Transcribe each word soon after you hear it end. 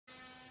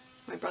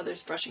My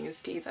brother's brushing his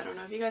teeth. I don't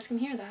know if you guys can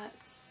hear that.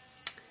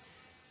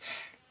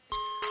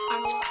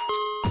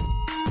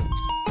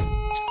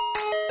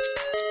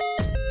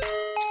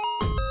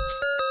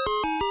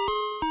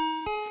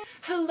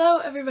 Hello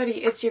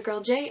everybody, it's your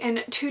girl Jay,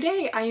 and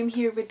today I am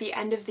here with the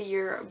end of the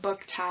year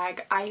book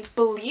tag. I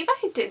believe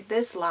I did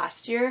this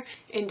last year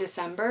in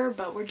December,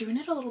 but we're doing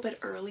it a little bit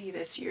early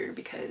this year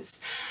because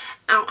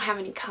I don't have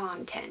any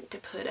content to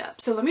put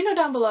up. So let me know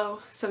down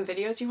below some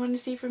videos you want to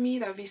see from me.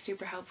 That would be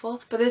super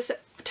helpful. But this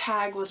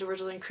tag was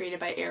originally created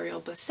by Ariel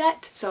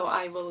Bissett, so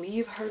I will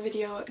leave her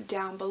video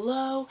down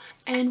below.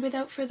 And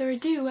without further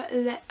ado,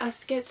 let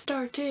us get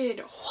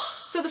started.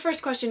 So the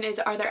first question is,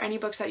 are there any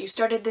books that you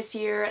started this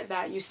year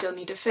that you still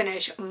need to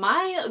finish?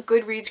 My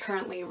Goodreads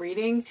currently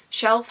reading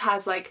shelf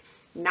has like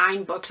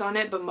 9 books on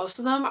it, but most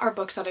of them are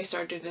books that I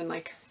started in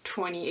like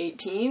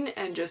 2018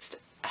 and just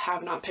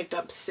have not picked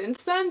up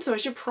since then, so I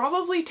should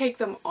probably take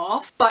them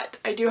off. But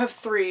I do have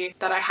 3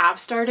 that I have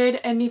started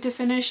and need to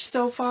finish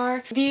so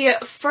far. The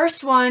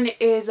first one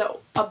is a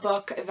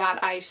book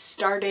that I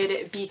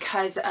started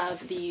because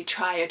of the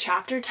try a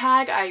chapter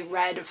tag. I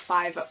read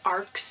 5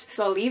 arcs,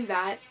 so I'll leave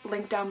that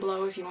link down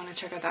below if you want to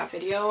check out that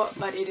video.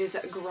 But it is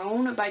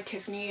Grown by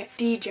Tiffany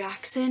D.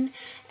 Jackson,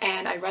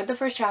 and I read the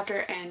first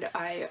chapter and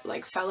I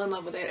like fell in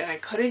love with it, and I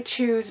couldn't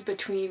choose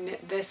between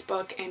this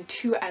book and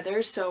 2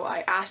 others, so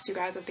I asked you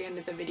guys at the end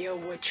of the video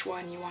which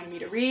one you wanted me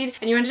to read,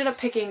 and you ended up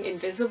picking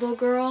Invisible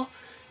Girl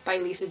by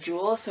Lisa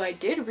Jewell, so I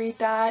did read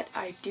that.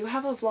 I do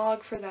have a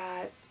vlog for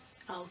that.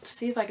 I'll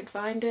see if I can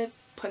find it,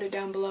 put it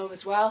down below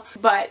as well.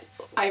 But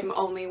I'm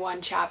only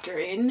 1 chapter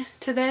in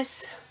to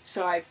this,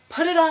 so I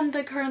put it on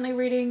the currently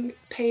reading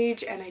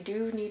page, and I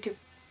do need to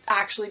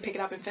actually pick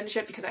it up and finish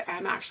it because I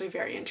am actually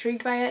very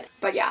intrigued by it.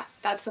 But yeah,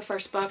 that's the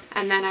first book.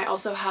 And then I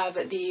also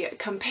have The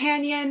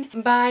Companion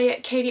by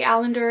Katie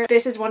Allender.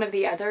 This is one of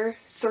the other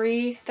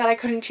 3 that I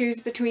couldn't choose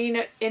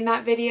between in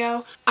that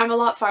video. I'm a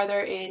lot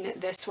farther in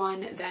this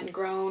one than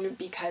Grown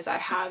because I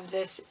have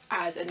this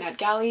as a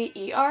NetGalley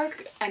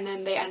e-arc, and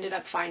then they ended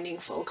up finding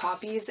full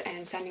copies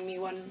and sending me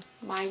one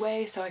my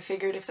way, so I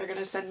figured if they're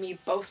gonna send me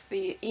both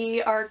the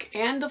e-arc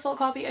and the full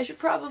copy, I should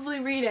probably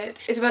read it.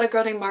 It's about a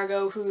girl named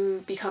Margot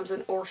who becomes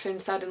an orphan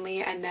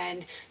suddenly, and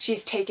then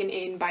she's taken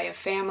in by a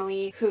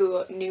family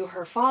who knew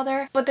her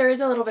father. But there is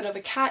a little bit of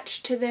a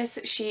catch to this.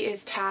 She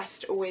is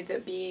tasked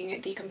with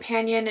being the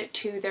companion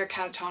to their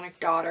catatonic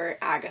daughter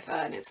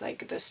Agatha, and it's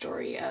like the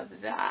story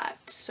of that.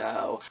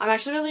 So I'm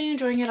actually really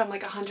enjoying it. I'm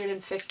like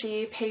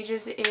 150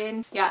 pages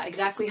in. Yeah,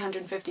 exactly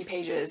 150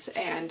 pages,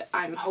 and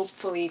I'm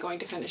hopefully going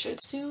to finish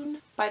it soon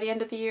by the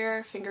end of the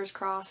year. Fingers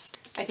crossed.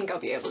 I think I'll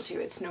be able to.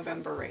 It's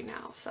November right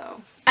now,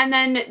 so. And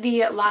then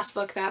the last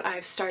book that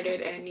I've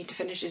started and need to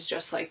finish is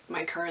just like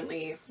my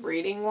currently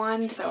reading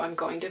one, so I'm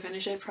going to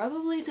finish it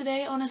probably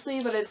today,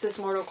 honestly, but it's This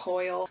Mortal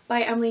Coil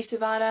by Emily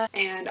Suvada,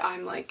 and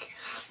I'm like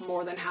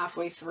more than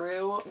halfway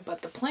through,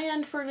 but the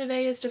plan for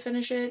today is to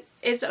finish it.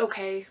 It's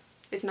okay.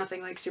 It's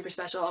nothing like super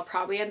special. I'll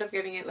probably end up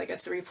giving it like a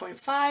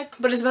 3.5,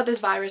 but it's about this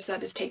virus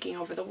that is taking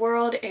over the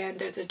world, and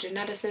there's a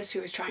geneticist who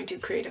is trying to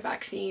create a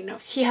vaccine.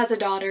 He has a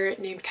daughter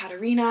named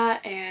Katerina,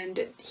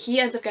 and he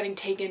ends up getting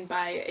taken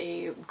by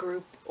a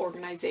group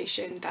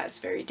organization that's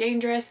very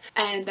dangerous,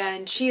 and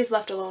then she is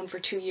left alone for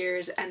 2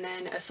 years, and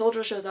then a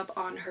soldier shows up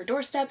on her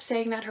doorstep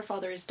saying that her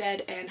father is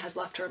dead and has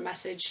left her a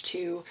message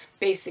to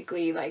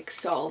basically like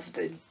solve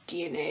the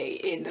DNA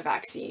in the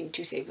vaccine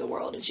to save the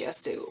world, and she has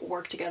to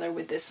work together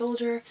with this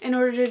soldier in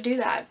order to do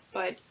that.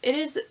 But it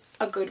is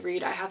a good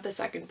read. I have the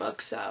second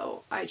book,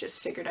 so I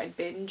just figured I'd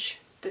binge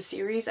the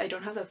series. I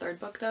don't have the 3rd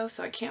book though,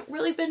 so I can't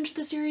really binge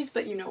the series,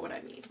 but you know what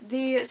I mean.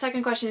 The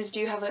second question is, do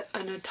you have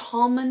an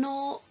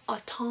autumnal,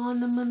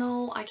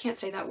 I can't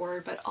say that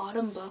word, but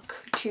autumn book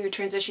to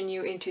transition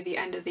you into the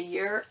end of the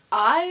year?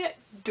 I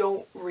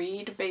don't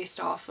read based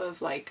off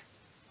of like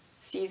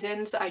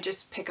seasons. I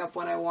just pick up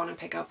what I want to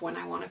pick up when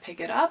I want to pick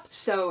it up.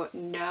 So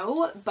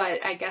no, but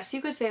I guess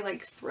you could say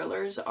like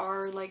thrillers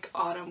are like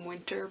autumn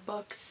winter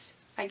books.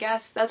 I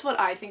guess that's what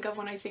I think of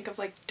when I think of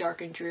like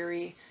dark and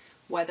dreary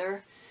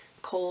weather,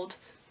 cold,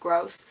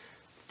 gross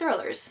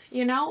thrillers,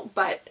 you know?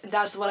 But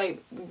that's what I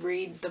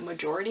read the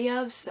majority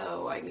of,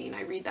 so I mean,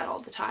 I read that all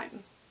the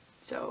time.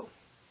 So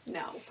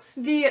no.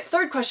 The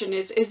third question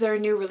is there a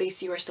new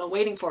release you are still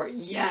waiting for?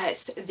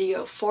 Yes, the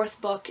 4th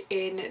book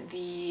in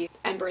the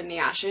Ember in the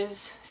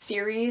Ashes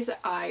series.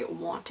 I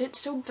want it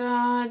so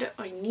bad.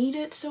 I need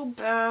it so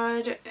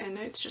bad, and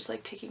it's just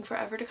like taking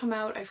forever to come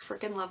out. I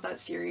freaking love that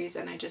series,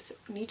 and I just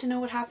need to know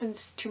what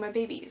happens to my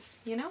babies,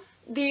 you know?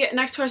 The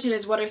next question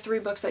is, what are 3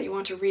 books that you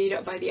want to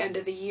read by the end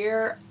of the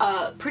year?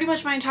 Pretty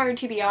much my entire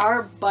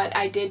TBR, but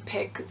I did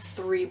pick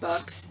 3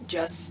 books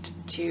just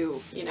to,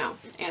 you know,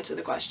 answer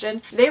the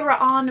question. They were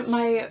on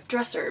my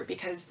dresser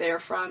because they're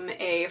from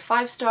a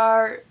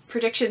 5-star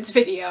predictions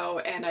video,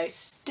 and I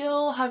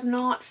still have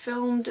not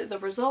filmed the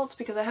results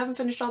because I haven't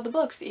finished all the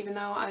books, even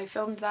though I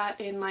filmed that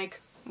in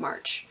like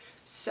March.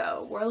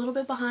 So we're a little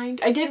bit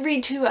behind. I did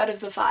read 2 out of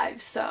the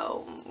 5,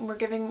 so we're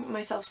giving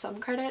myself some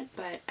credit,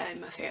 but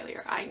I'm a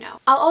failure, I know.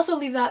 I'll also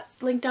leave that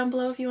link down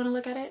below if you want to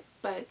look at it.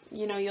 but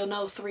you know, you'll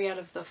know 3 out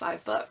of the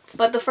 5 books.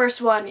 But the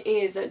first one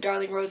is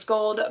Darling Rose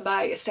Gold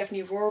by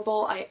Stephanie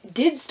Rorbel. I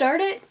did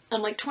start it.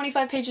 I'm like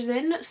 25 pages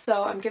in,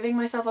 so I'm giving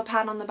myself a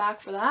pat on the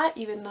back for that,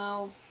 even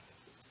though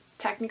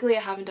technically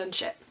I haven't done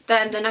shit.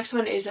 Then the next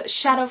one is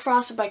Shadow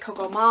Frost by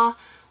Coco Ma.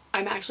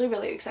 I'm actually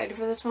really excited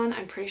for this one.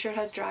 I'm pretty sure it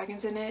has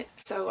dragons in it,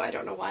 so I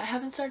don't know why I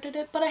haven't started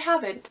it, but I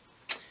haven't.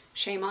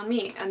 Shame on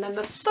me. And then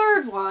the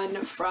third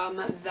one from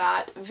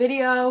that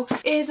video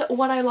is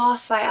What I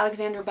Lost by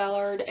Alexandra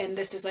Ballard, and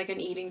this is like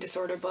an eating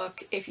disorder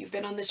book. If you've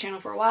been on this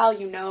channel for a while,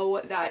 you know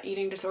that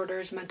eating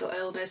disorders, mental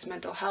illness,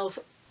 mental health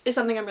is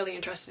something I'm really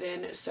interested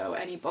in, so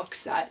any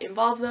books that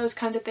involve those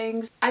kind of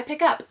things I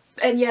pick up.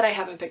 And yet I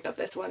haven't picked up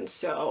this one,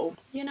 so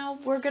you know,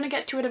 we're gonna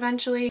get to it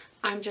eventually.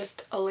 I'm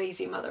just a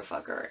lazy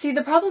motherfucker. See,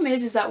 the problem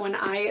is that when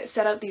I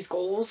set out these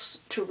goals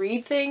to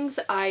read things,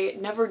 I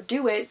never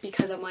do it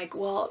because I'm like,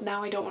 well,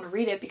 now I don't want to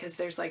read it because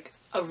there's like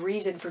a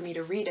reason for me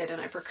to read it, and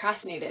I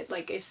procrastinate it.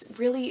 Like, it's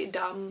really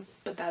dumb,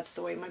 but that's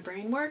the way my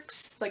brain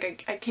works.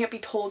 Like, I can't be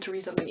told to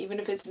read something even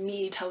if it's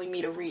me telling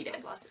me to read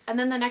it. And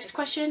then the next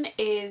question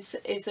is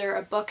there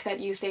a book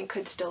that you think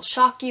could still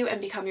shock you and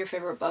become your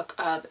favorite book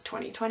of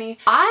 2020?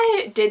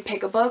 I did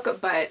pick a book,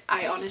 but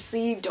I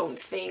honestly don't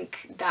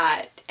think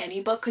that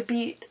any book could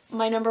be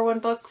my #1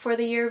 book for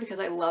the year because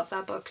I love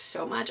that book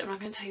so much. I'm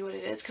not gonna tell you what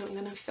it is because I'm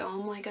gonna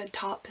film like a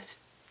top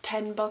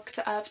 10 books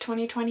of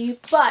 2020,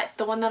 but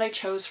the one that I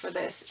chose for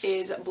this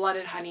is Blood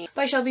and Honey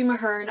by Shelby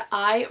Mahern.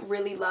 I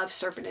really love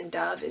Serpent and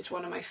Dove. It's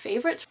one of my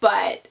favorites,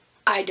 but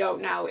I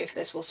don't know if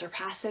this will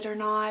surpass it or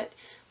not.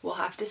 We'll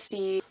have to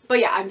see. But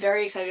yeah, I'm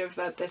very excited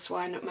about this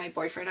one. My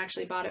boyfriend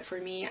actually bought it for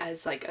me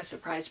as like a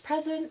surprise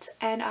present,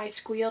 and I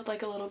squealed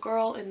like a little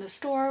girl in the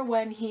store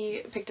when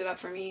he picked it up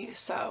for me.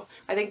 So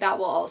I think that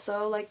will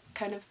also like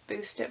kind of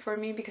boost it for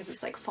me because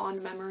it's like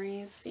fond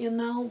memories, you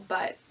know,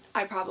 but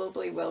I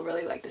probably will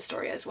really like the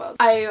story as well.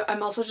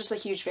 I'm also just a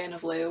huge fan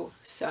of Lou,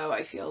 so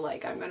I feel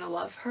like I'm gonna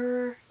love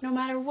her no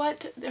matter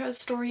what the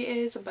story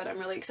is, but I'm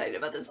really excited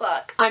about this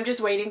book. I'm just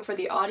waiting for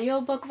the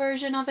audiobook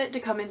version of it to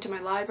come into my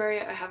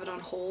library. I have it on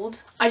hold.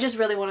 I just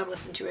really want to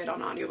listen to it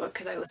on audiobook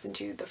because I listened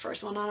to the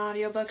first one on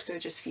audiobook, so it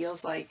just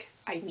feels like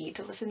I need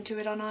to listen to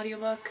it on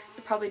audiobook.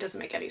 It probably doesn't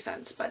make any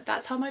sense, but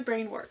that's how my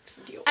brain works.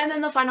 And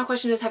then the final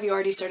question is, have you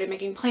already started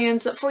making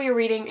plans for your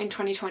reading in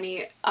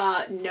 2020?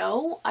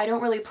 No, I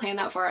don't really plan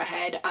that far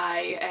ahead.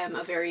 I am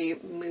a very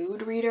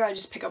mood reader. I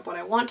just pick up what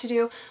I want to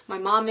do. My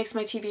mom makes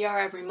my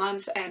TBR every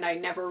month and I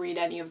never read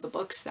any of the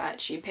books that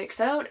she picks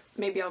out.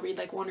 Maybe I'll read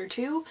like 1 or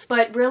 2,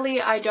 but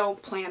really I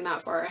don't plan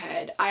that far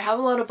ahead. I have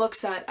a lot of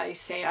books that I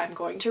say I'm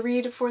going to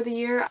read for the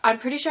year. I'm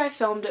pretty sure I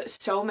filmed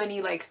so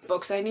many like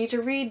books I need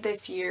to read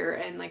this year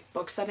and like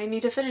books that I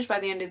need to finish by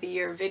the end of the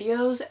year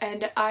videos,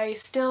 and I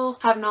still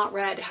have not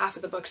read half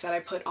of the books that I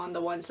put on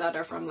the ones that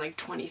are from like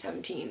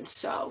 2017.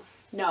 So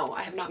no,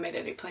 I have not made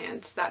any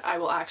plans that I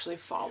will actually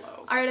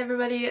follow. Alright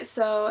everybody,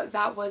 so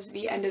that was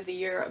the end of the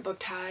year book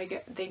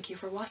tag. Thank you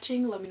for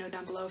watching. Let me know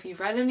down below if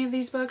you've read any of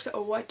these books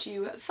or what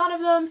you thought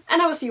of them,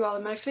 and I will see you all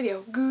in my next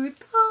video.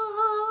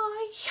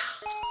 Goodbye!